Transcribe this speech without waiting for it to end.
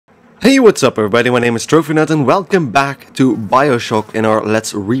Hey, what's up everybody, my name is TrophyNut and welcome back to Bioshock in our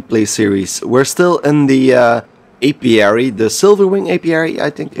Let's Replay series. We're still in the apiary, the Silverwing apiary I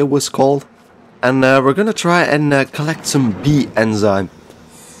think it was called. And we're gonna try and collect some bee enzyme.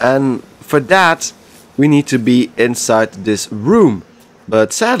 And for that we need to be inside this room.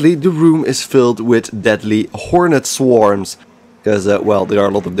 But sadly the room is filled with deadly hornet swarms. Because, well, there are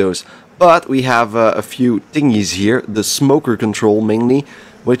a lot of those. But we have a few thingies here, the smoker control mainly,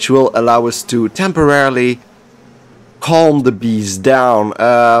 which will allow us to temporarily calm the bees down.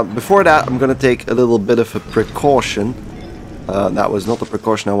 Before that, I'm gonna take a little bit of a precaution. That was not the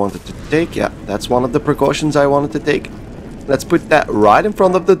precaution I wanted to take. Yeah, that's one of the precautions I wanted to take. Let's put that right in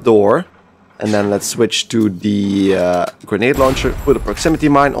front of the door. And then let's switch to the grenade launcher, put a proximity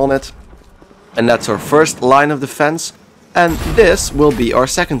mine on it. And that's our first line of defense. And this will be our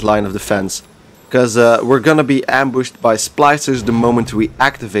second line of defense. Because we're gonna be ambushed by splicers the moment we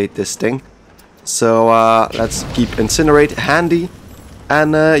activate this thing. So let's keep Incinerate handy.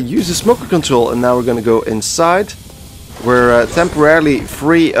 And use the smoker control. And now we're gonna go inside. We're temporarily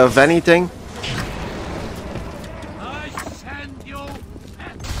free of anything.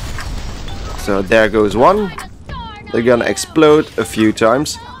 So there goes one. They're gonna explode a few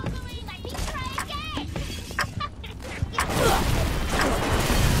times.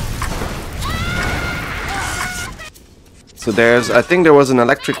 So there's, I think there was an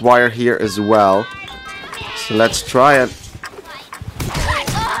electric wire here as well. So let's try it.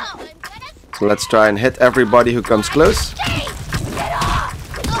 So let's try and hit everybody who comes close.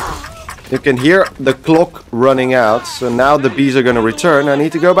 You can hear the clock running out. So now the bees are gonna return. I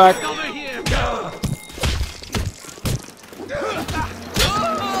need to go back.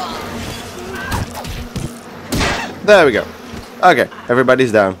 There we go. Okay,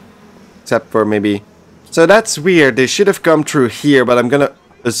 everybody's down. Except for maybe... So that's weird. They should have come through here, but I'm gonna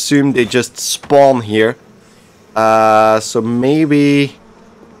assume they just spawn here. So maybe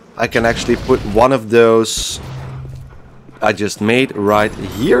I can actually put one of those I just made right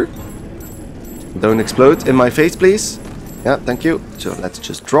here. Don't explode in my face, please. Yeah, thank you. So let's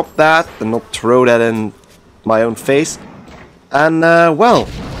just drop that and not throw that in my own face. And well,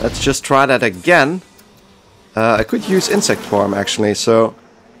 let's just try that again. I could use insect swarm actually, so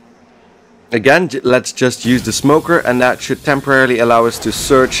again, let's just use the smoker and that should temporarily allow us to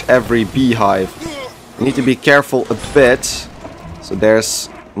search every beehive. We need to be careful a bit. So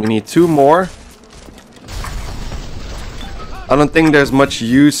we need two more. I don't think there's much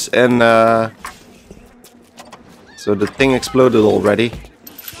use in... So the thing exploded already.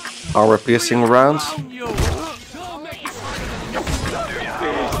 Armor piercing rounds.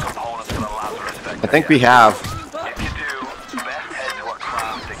 I think we have.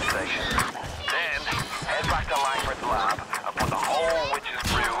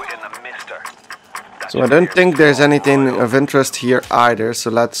 So I don't think there's anything of interest here either, so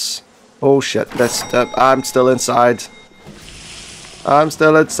let's... Oh shit, I'm still inside. I'm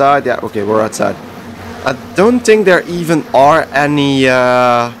still inside. Yeah, okay, we're outside. I don't think there even are any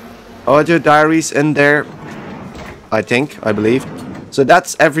audio diaries in there. I believe. So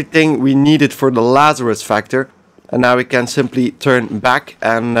that's everything we needed for the Lazarus factor. And now we can simply turn back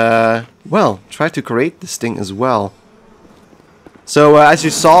and, well, try to create this thing as well. So as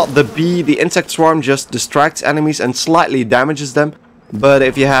you saw, the insect swarm just distracts enemies and slightly damages them. But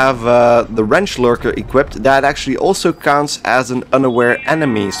if you have the wrench lurker equipped, that actually also counts as an unaware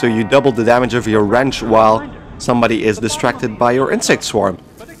enemy. So you double the damage of your wrench while somebody is distracted by your insect swarm.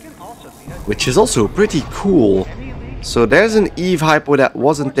 Which is also pretty cool. So there's an Eve hypo that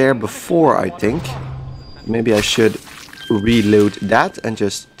wasn't there before, I think. Maybe I should reload that and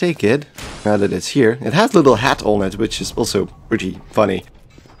just take it now that it's here. It has a little hat on it, which is also pretty funny.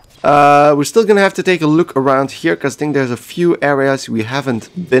 We're still gonna have to take a look around here because I think there's a few areas we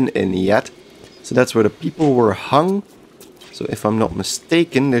haven't been in yet. So that's where the people were hung. So if I'm not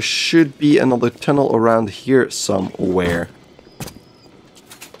mistaken, there should be another tunnel around here somewhere.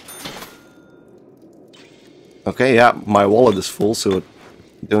 Okay, yeah, my wallet is full, so I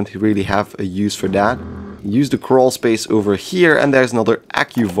don't really have a use for that. Use the crawl space over here, and there's another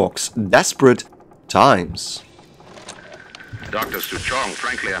AccuVox. Desperate times. Dr. Suchong,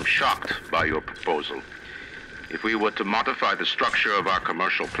 frankly, I'm shocked by your proposal. If we were to modify the structure of our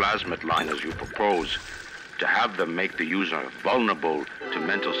commercial plasmid line as you propose, to have them make the user vulnerable to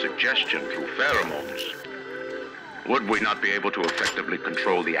mental suggestion through pheromones, would we not be able to effectively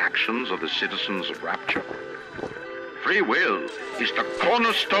control the actions of the citizens of Rapture? Free will is the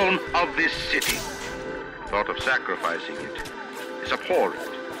cornerstone of this city. Thought of sacrificing it is abhorrent.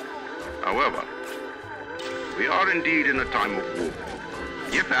 However, we are indeed in a time of war.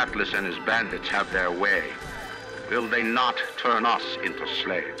 If Atlas and his bandits have their way, will they not turn us into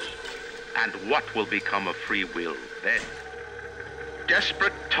slaves? And what will become of free will then?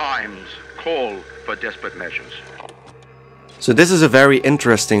 Desperate times call for desperate measures. So this is a very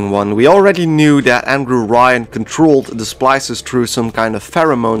interesting one. We already knew that Andrew Ryan controlled the splicers through some kind of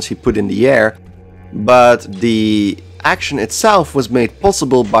pheromones he put in the air, but the action itself was made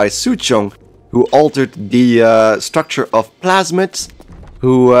possible by Suchong, who altered the structure of plasmids,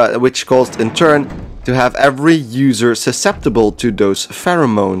 which caused in turn to have every user susceptible to those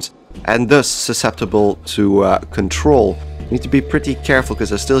pheromones, and thus susceptible to control. Need to be pretty careful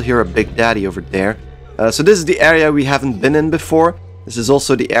because I still hear a Big Daddy over there. So this is the area we haven't been in before. This is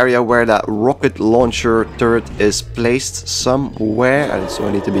also the area where that rocket launcher turret is placed somewhere, and so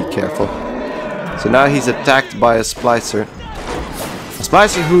I need to be careful. So now he's attacked by a splicer. A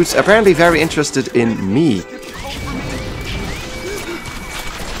splicer who's apparently very interested in me.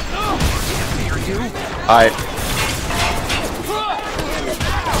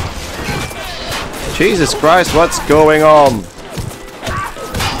 Jesus Christ, what's going on?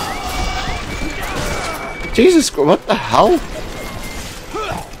 Jesus, what the hell?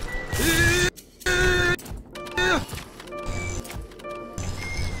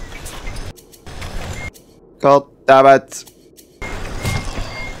 God damn it.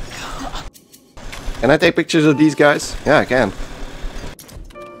 Can I take pictures of these guys? Yeah, I can.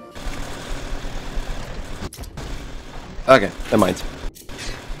 Okay, never mind.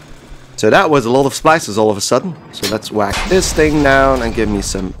 So that was a lot of splices all of a sudden. So let's whack this thing down and give me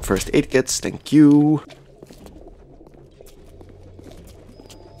some first aid kits. Thank you.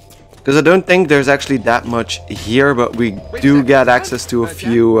 Because I don't think there's actually that much here, but we do get access to a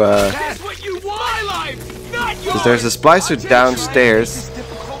few... Because there's a splicer downstairs.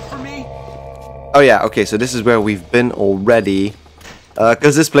 Oh yeah, okay, so this is where we've been already.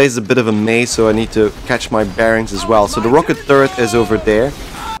 Because this place is a bit of a maze, so I need to catch my bearings as well. So the rocket turret is over there.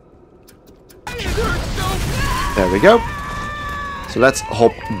 There we go. So let's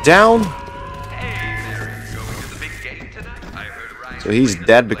hop down. So he's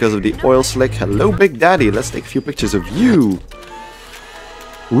dead because of the oil slick. Hello, Big Daddy. Let's take a few pictures of you.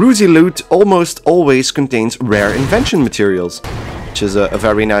 Roozy loot almost always contains rare invention materials, which is a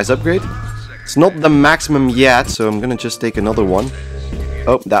very nice upgrade. It's not the maximum yet, so I'm gonna just take another one.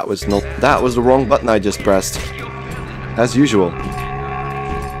 Oh, that was the wrong button I just pressed. As usual.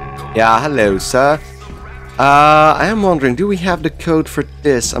 Yeah, hello, sir. I am wondering, do we have the code for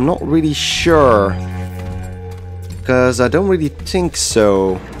this? I'm not really sure. Because I don't really think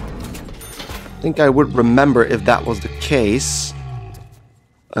so. I think I would remember if that was the case.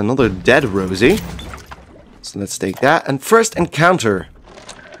 Another dead Rosie. So let's take that. And first encounter.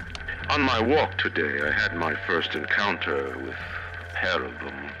 On my walk today, I had my first encounter with a pair of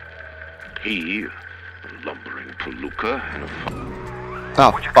them. He, a lumbering palooka, and a...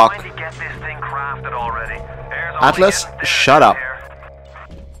 Oh, fuck. Atlas, shut up.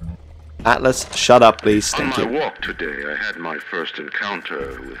 Atlas, shut up, please. Thank you. On my walk today, I had my first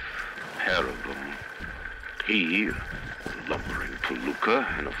encounter with a pair of them. He, a lumbering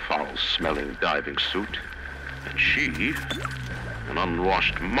palooka in a foul-smelling diving suit, and she, an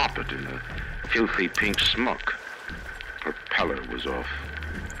unwashed moppet in a filthy pink smock. Her pallor was off,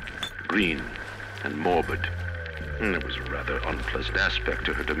 green and morbid. And there was a rather unpleasant aspect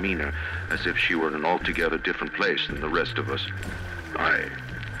to her demeanor, as if she were in an altogether different place than the rest of us. I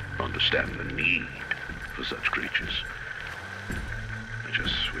understand the need for such creatures. I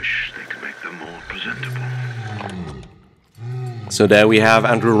just wish they could make them more presentable. So there we have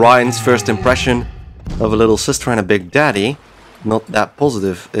Andrew Ryan's first impression of a little sister and a Big Daddy. Not that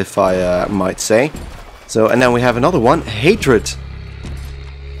positive, if I might say. So, and then we have another one, hatred.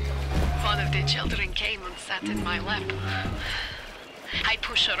 One of the children came and sat in my lap. I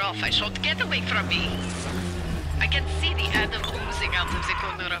push her off. I shout, "Get away from me!" I can see the animal oozing out of the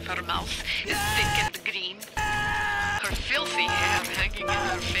corner of her mouth, is thick and green. Her filthy hair hanging in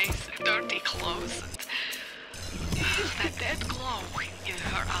her face, dirty clothes, and that dead glow in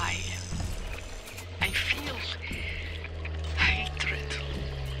her eye. I feel hatred,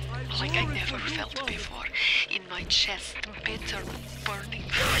 like I never felt before, in my chest, bitter, burning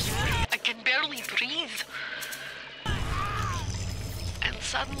fury. I can barely breathe. And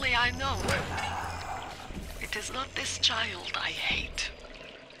suddenly I know. It is not this child I hate.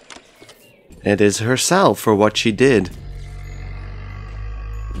 It is herself for what she did.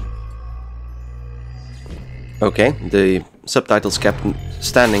 Okay, the subtitles kept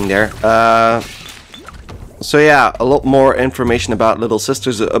standing there. So yeah, a lot more information about Little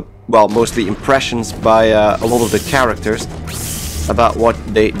Sisters. Well, mostly impressions by a lot of the characters. about what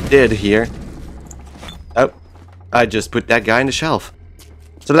they did here. Oh, I just put that guy in the shelf.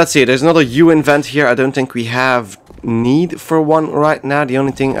 So let's see, there's another UN vent here. I don't think we have need for one right now. The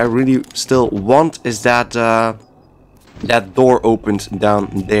only thing I really still want is that that door opened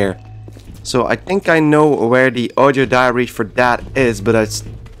down there. So I think I know where the audio diary for that is, but I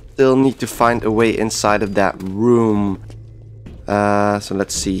still need to find a way inside of that room. So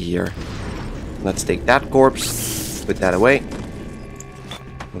let's see here. Let's take that corpse, put that away.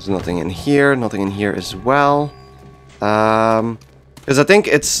 There's nothing in here as well. Because I think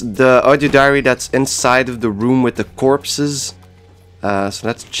it's the audio diary that's inside of the room with the corpses. So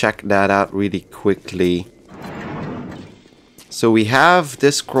let's check that out really quickly. So we have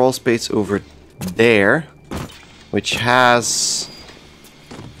this crawl space over there, which has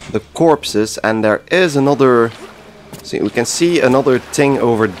the corpses, and there is another. See, we can see another thing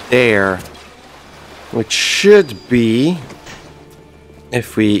over there, which should be,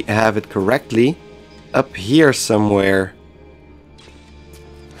 if we have it correctly, up here somewhere.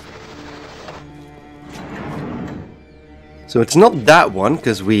 So it's not that one,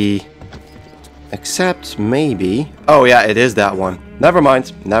 because we... Except maybe... Oh yeah, it is that one. Never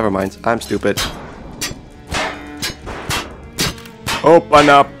mind, I'm stupid. Open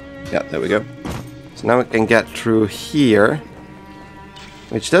up! Yeah, there we go. So now we can get through here,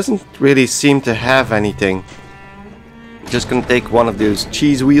 which doesn't really seem to have anything. Just gonna take one of those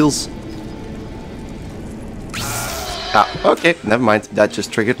cheese wheels. Ah, okay, never mind, that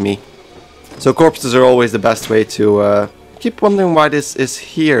just triggered me. So corpses are always the best way to... keep wondering why this is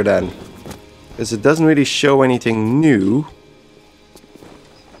here then. Because it doesn't really show anything new.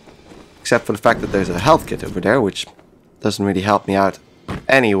 Except for the fact that there's a health kit over there, which doesn't really help me out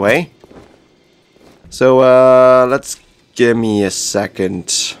anyway. So let's give me a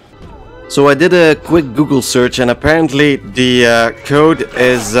second. So I did a quick Google search, and apparently the code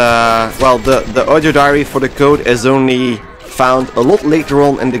is... well, the audio diary for the code is only found a lot later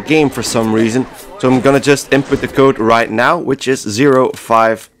on in the game for some reason. So I'm gonna just input the code right now, which is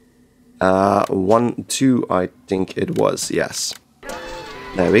 0512, I think it was, yes.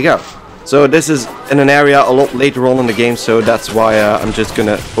 There we go. So this is in an area a lot later on in the game, so that's why I'm just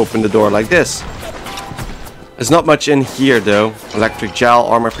gonna open the door like this. There's not much in here though. Electric gel,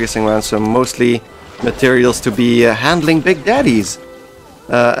 armor piercing rounds, so mostly materials to be handling big daddies.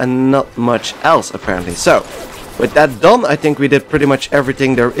 And not much else apparently. So, with that done, I think we did pretty much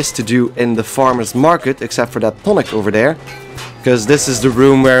everything there is to do in the farmer's market, except for that tonic over there. Because this is the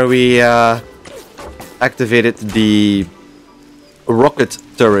room where we activated the rocket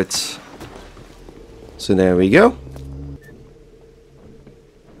turret. So there we go.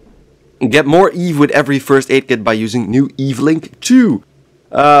 Get more Eve with every first aid kit by using new Eve Link 2.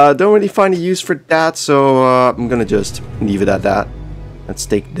 Don't really find a use for that, so I'm gonna just leave it at that. Let's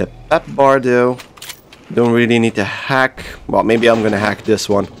take the pep bar though. Don't really need to hack. Well, maybe I'm gonna hack this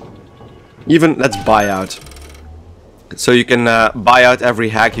one. Even let's buy out. So you can buy out every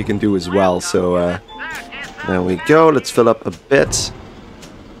hack you can do as well. So there we go. Let's fill up a bit.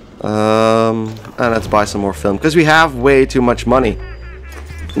 And let's buy some more film, because we have way too much money.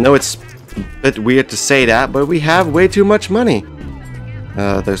 I know it's a bit weird to say that, but we have way too much money.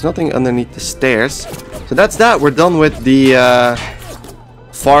 There's nothing underneath the stairs. So that's that. We're done with the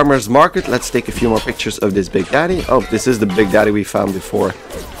farmer's market. Let's take a few more pictures of this big daddy. Oh, this is the big daddy we found before.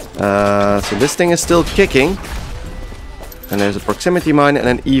 So this thing is still kicking. And there's a proximity mine and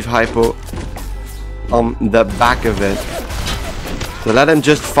an Eve hypo on the back of it. So let him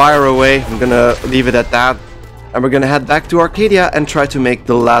just fire away. I'm gonna leave it at that. And we're gonna head back to Arcadia and try to make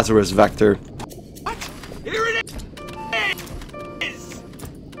the Lazarus vector. What? Here it is!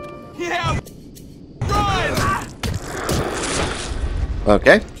 Yeah! Run!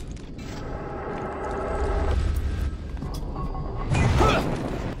 Okay.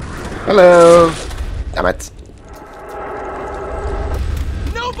 Hello! Damn it.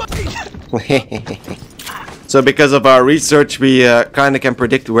 Nobody! So because of our research, we kinda can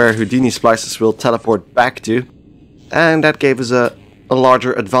predict where Houdini splices will teleport back to. And that gave us a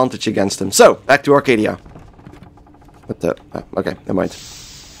larger advantage against them. So, back to Arcadia. What the... Oh, okay, never mind.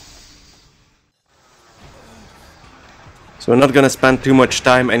 So we're not gonna spend too much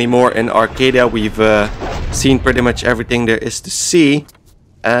time anymore in Arcadia. We've seen pretty much everything there is to see.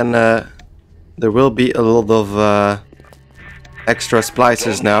 And there will be a lot of extra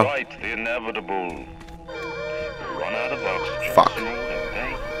splicers now. Fuck.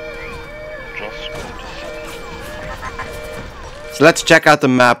 So let's check out the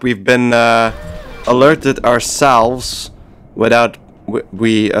map. We've been alerted ourselves without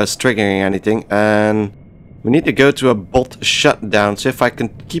we triggering anything, and We need to go to a bot shutdown. So if I can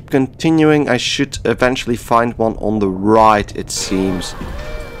keep continuing, I should eventually find one on the right, it seems.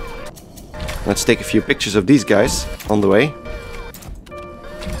 Let's take a few pictures of these guys on the way.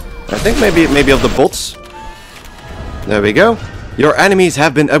 I think maybe of the bots. There we go. Your enemies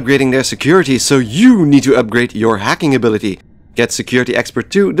have been upgrading their security, so you need to upgrade your hacking ability. Get Security Expert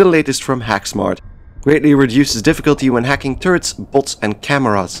 2, the latest from HackSmart. Greatly reduces difficulty when hacking turrets, bots and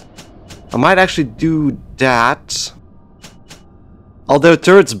cameras. I might actually do that. Although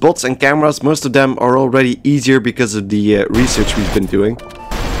turrets, bots and cameras, most of them are already easier because of the research we've been doing.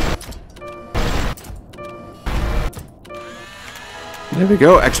 There we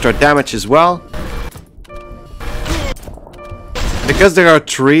go, extra damage as well. Because there are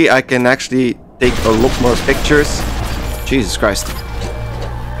 3, I can actually take a lot more pictures. Jesus Christ.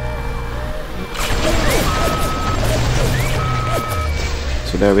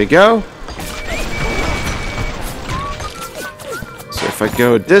 So there we go. So if I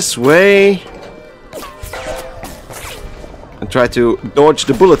go this way and try to dodge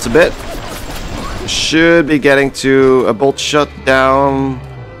the bullets a bit, should be getting to a bolt shutdown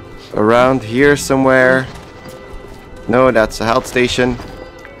around here somewhere. No, that's a health station.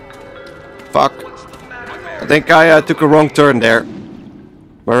 Fuck. I think I took a wrong turn there.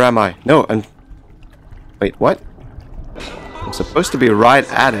 Where am I? No, and wait, what? I'm supposed to be right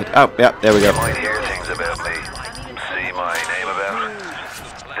at it. Oh, yeah, there we go. You might hear things about me. See my name about.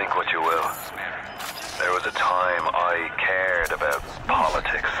 Think what you will. There was a time I cared about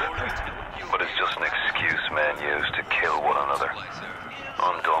politics. But it's just an excuse men use to kill one another.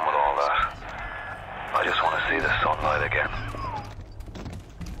 I'm done with all that. I just want to see the sunlight again.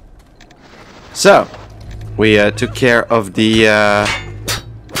 So, we took care of the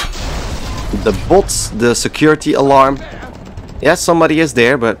bots, the security alarm. Yes, somebody is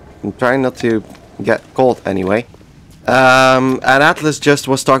there, but I'm trying not to get caught anyway. And Atlas just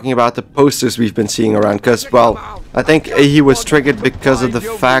was talking about the posters we've been seeing around, because, well, I think he was triggered because of the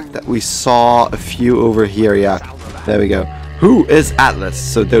fact that we saw a few over here. Yeah, there we go. Who is Atlas?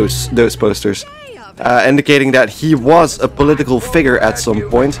 So those posters, indicating that he was a political figure at some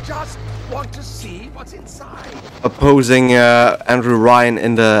point, opposing Andrew Ryan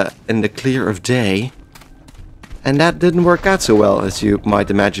in the clear of day, and that didn't work out so well, as you might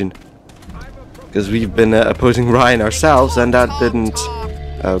imagine. Because we've been opposing Ryan ourselves, and that didn't...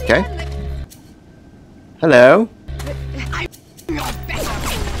 Okay. Hello.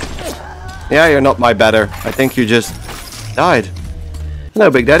 Yeah, you're not my better. I think you just died. Hello,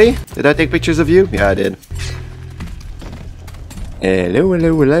 Big Daddy. Did I take pictures of you? Yeah, I did. Hello,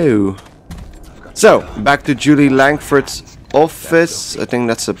 hello, hello. So, back to Julie Langford's office. I think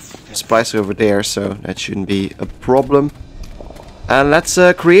that's a splicer over there, so that shouldn't be a problem. And let's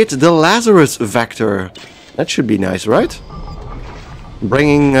create the Lazarus vector. That should be nice, right?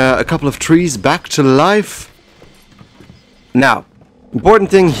 Bringing a couple of trees back to life. Now, important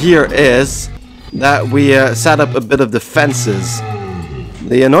thing here is that we set up a bit of the fences.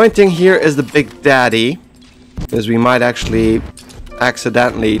 The annoying thing here is the Big Daddy, because we might actually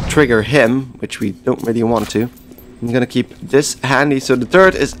accidentally trigger him, which we don't really want to. I'm gonna keep this handy. So the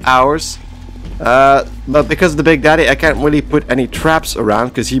turret is ours. But because of the Big Daddy, I can't really put any traps around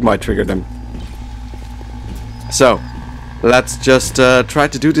because he might trigger them. So, let's just try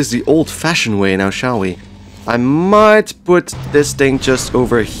to do this the old-fashioned way now, shall we? I might put this thing just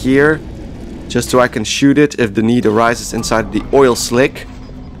over here, just so I can shoot it if the need arises inside the oil slick.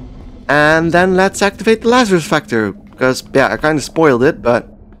 And then let's activate the Lazarus factor, because, yeah, I kind of spoiled it, but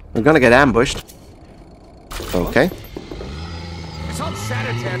we're gonna get ambushed. Okay.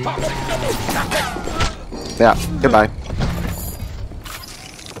 Yeah, goodbye.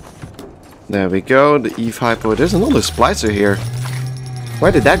 There we go, the Eve Hypo. There's another splicer here.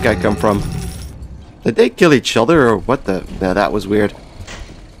 Where did that guy come from? Did they kill each other or what the... Yeah, that was weird.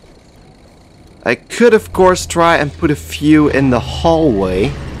 I could, of course, try and put a few in the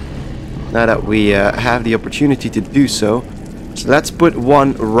hallway. Now that we have the opportunity to do so. So let's put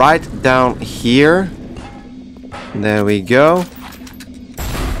one right down here. There we go.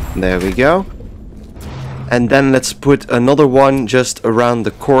 There we go. And then let's put another one just around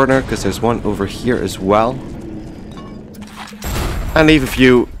the corner, because there's one over here as well. And leave a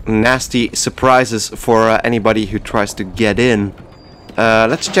few nasty surprises for anybody who tries to get in.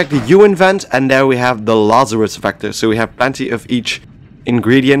 Let's check the UN vent, and there we have the Lazarus vector. So we have plenty of each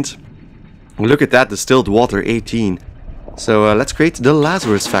ingredient. Look at that, distilled water 18. So let's create the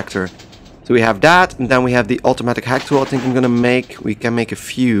Lazarus vector. So we have that, and then we have the automatic hack tool. I think I'm gonna make... We can make a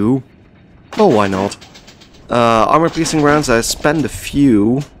few. Oh, why not? Armor piercing rounds, I spend a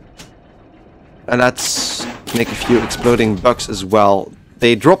few. And that's make a few exploding bugs as well.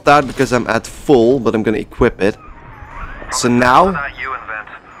 They dropped out because I'm at full, but I'm gonna equip it. So now...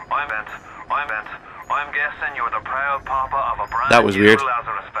 I'm guessing you're the proud papa of a brand that was new weird.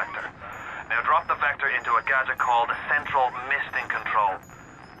 Lazarus vector. Now drop the vector into a gadget called the Central Misting Control.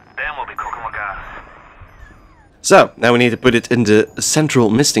 Then we'll be cooking with gas. So, now we need to put it in the Central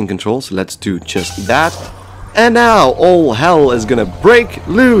Misting Control, so let's do just that. And now, all hell is gonna break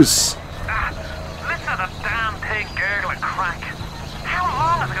loose! Listen to that damn thing gurgling crack. How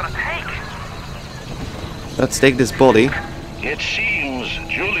long is it gonna take? Let's take this body. It seems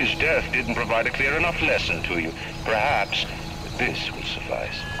Julie's death didn't provide a clear enough lesson to you. Perhaps this will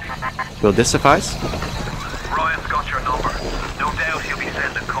suffice. Will this suffice? Ryan's got your number. No doubt he'll be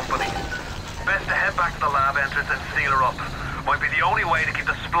sending company. Best to head back to the lab entrance and seal her up. Might be the only way to keep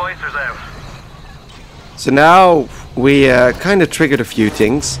the splicers out. So now we kind of triggered a few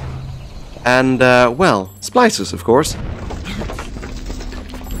things. And, well, splicers, of course.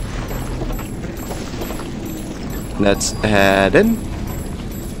 Let's head in.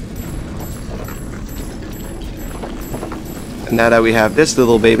 And now that we have this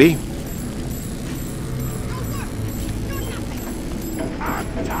little baby.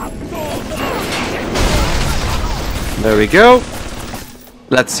 There we go.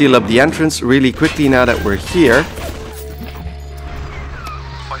 Let's seal up the entrance really quickly now that we're here.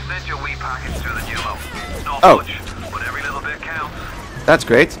 I sent you a wee package through the pneumo. Not Oh. much, but every little bit counts. That's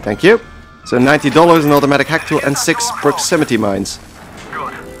great, thank you. So $90 in automatic hack tool and 6 proximity mines.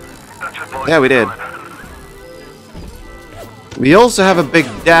 Good. That should buy Yeah, we did. time. We also have a big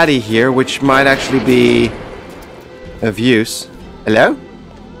daddy here, which might actually be of use. Hello?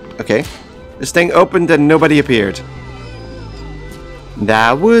 Okay. This thing opened and nobody appeared.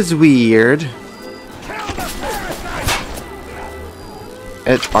 That was weird.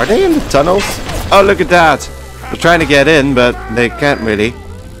 Are they in the tunnels? Oh, look at that. They're trying to get in, but they can't really.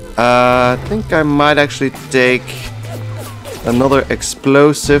 I think I might actually take another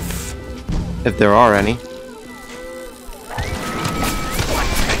explosive, if there are any.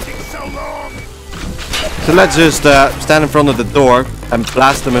 So let's just stand in front of the door and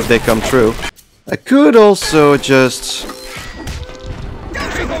blast them if they come through. I could also just...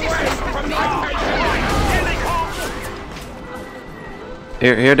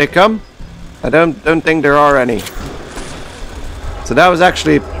 Here they come. I don't think there are any. So that was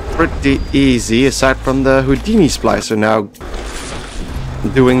actually pretty easy, aside from the Houdini splicer now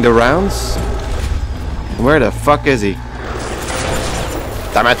doing the rounds. Where the fuck is he?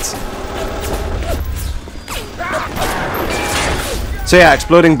 Damn it. So yeah,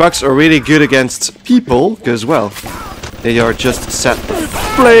 exploding bugs are really good against people, because, well, they are just set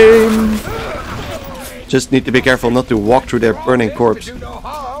aflame. Just need to be careful not to walk through their burning corpse.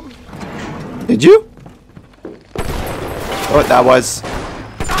 Did you? Oh, that was...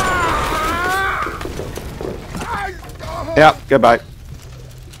 Yeah, goodbye.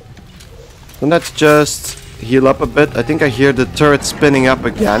 And let's just heal up a bit. I think I hear the turret spinning up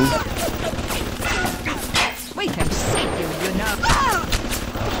again. We can see you, you know.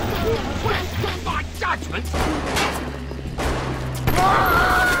 My judgment.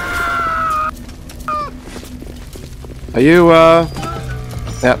 Are you,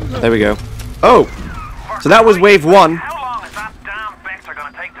 Yep, there we go. Oh! So that was wave 1. How long is that damn vector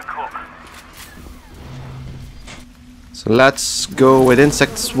gonna take to cook? So let's go with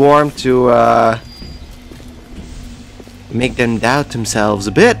Insect Swarm to, make them doubt themselves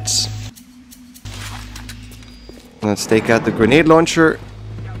a bit. Let's take out the grenade launcher.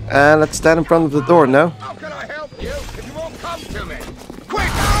 And let's stand in front of the door now. How can I help you if you won't come to me? Quick!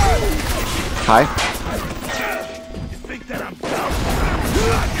 Hi.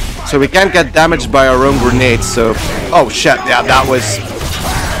 So we can't get damaged by our own grenades, so... Oh shit, yeah, that was...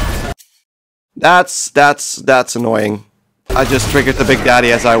 That's annoying. I just triggered the Big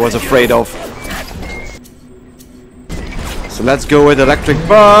Daddy as I was afraid of. So let's go with electric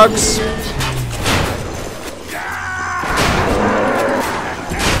bugs.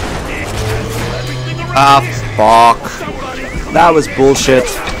 Ah, fuck. That was bullshit.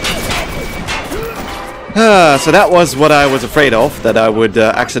 So that was what I was afraid of, that I would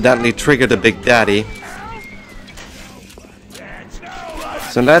accidentally trigger the Big Daddy.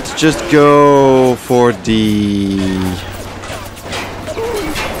 So let's just go for the...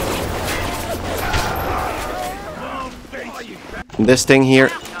 this thing here.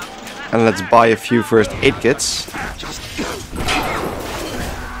 And let's buy a few first aid kits.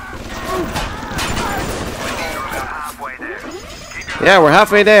 Yeah, we're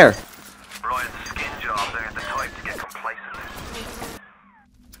halfway there.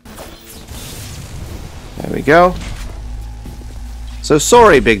 There we we go. So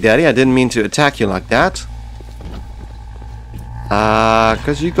sorry, Big Daddy, I didn't mean to attack you like that.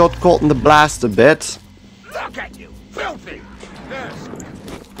 Cause you got caught in the blast a bit. Look at you, filthy! Nurse,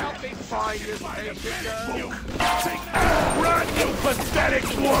 help me find this patient girl. Run, you pathetic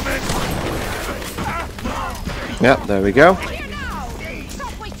woman! Yep, there we go.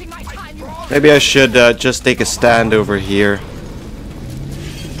 Maybe I should just take a stand over here.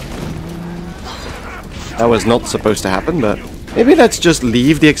 That was not supposed to happen, but maybe let's just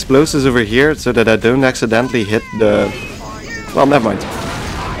leave the explosives over here so that I don't accidentally hit the... Well, never mind.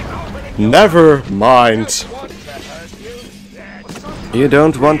 Never mind. You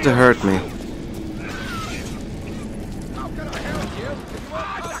don't want to hurt me.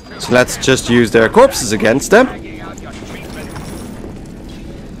 So let's just use their corpses against them.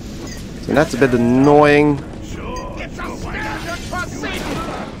 So that's a bit annoying.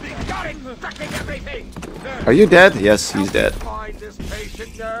 Are you dead? Yes, he's dead.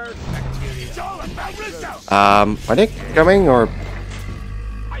 Are they coming or...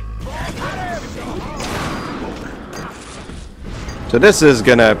 So this is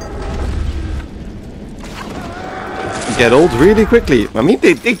gonna get old really quickly. I mean,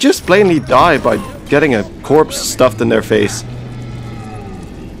 they just plainly die by getting a corpse stuffed in their face.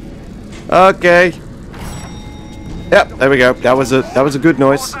 Okay. Yep, there we go. That was a good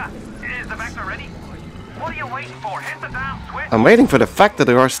noise. I'm waiting for the fact that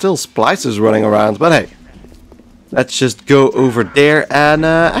there are still splicers running around, but hey. Let's just go over there and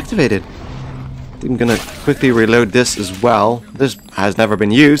activate it. I'm gonna quickly reload this as well. This has never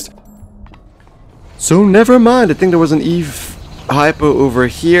been used. So never mind. I think there was an Eve hypo over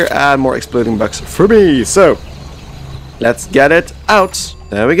here and more exploding bugs for me. So let's get it out.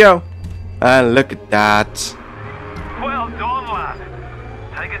 There we go. And look at that. Well done, lad.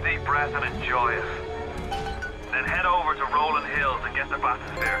 Take a deep breath and enjoy it. Then head over to Rolling Hills and get the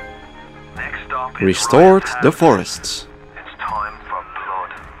bathysphere. Next stop is Restored right the forests. It's time for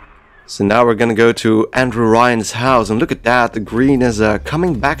blood. So now we're gonna go to Andrew Ryan's house, and look at that, the green is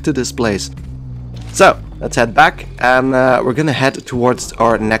coming back to this place. So, let's head back, and we're gonna head towards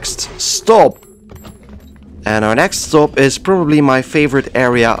our next stop. And our next stop is probably my favorite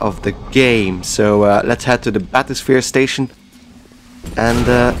area of the game. So, let's head to the bathysphere station. And,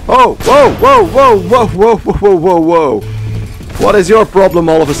 oh, whoa, whoa, whoa, whoa, whoa, whoa, whoa, whoa, whoa. What is your problem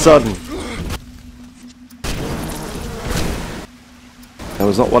all of a sudden? That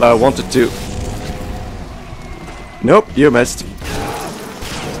was not what I wanted to. Nope, you missed.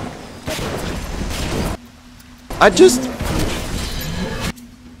 I just...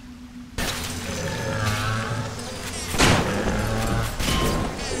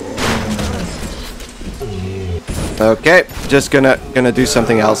 Okay, just gonna do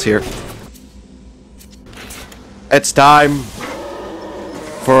something else here. It's time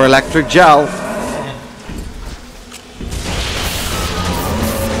for electric gel.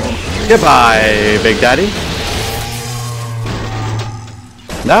 Goodbye, Big Daddy.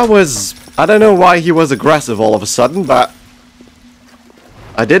 That was... I don't know why he was aggressive all of a sudden, but...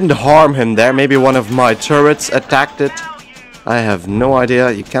 I didn't harm him there. Maybe one of my turrets attacked it. I have no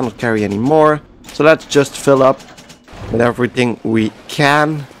idea. You cannot carry any more. So let's just fill up with everything we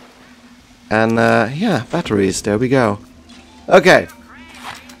can. And, yeah, batteries. There we go. Okay.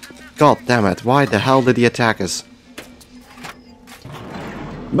 God damn it. Why the hell did he attack us?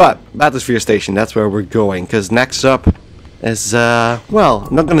 But, Bathysphere Station, that's where we're going, because next up is, well,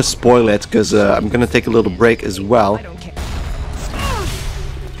 I'm not gonna spoil it, because I'm gonna take a little break as well.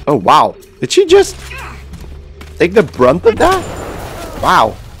 Oh, wow. Did she just take the brunt of that?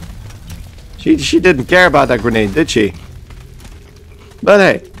 Wow. She didn't care about that grenade, did she? But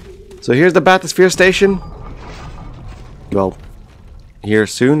hey, so here's the Bathysphere Station. Well, here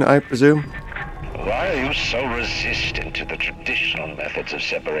soon, I presume. Why are you so resistant to the traditional methods of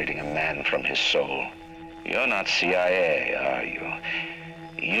separating a man from his soul? You're not CIA, are you?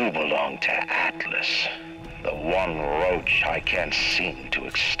 You belong to Atlas, the one roach I can't seem to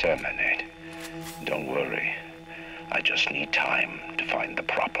exterminate. Don't worry. I just need time to find the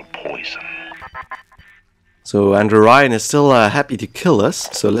proper poison. So Andrew Ryan is still happy to kill us,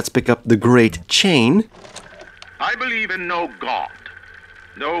 so let's pick up the Great Chain. I believe in no God,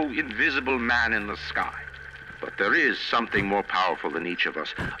 no invisible man in the sky. But there is something more powerful than each of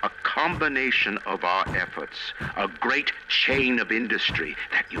us, a combination of our efforts, a great chain of industry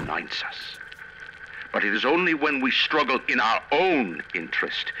that unites us. But it is only when we struggle in our own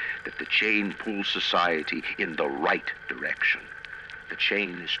interest that the chain pulls society in the right direction. The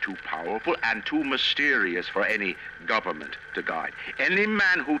chain is too powerful and too mysterious for any government to guide. Any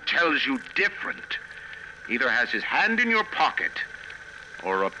man who tells you different either has his hand in your pocket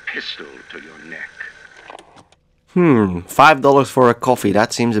or a pistol to your neck. $5 for a coffee,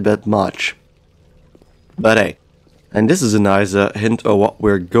 that seems a bit much. But hey, and this is a nice hint of what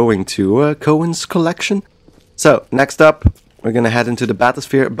we're going to, Cohen's collection. So, next up, we're gonna head into the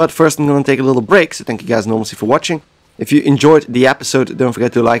bathysphere, but first I'm gonna take a little break, so thank you guys enormously for watching. If you enjoyed the episode, don't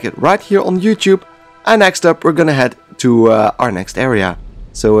forget to like it right here on YouTube. And next up, we're gonna head to our next area.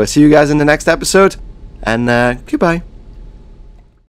 So, see you guys in the next episode, and goodbye.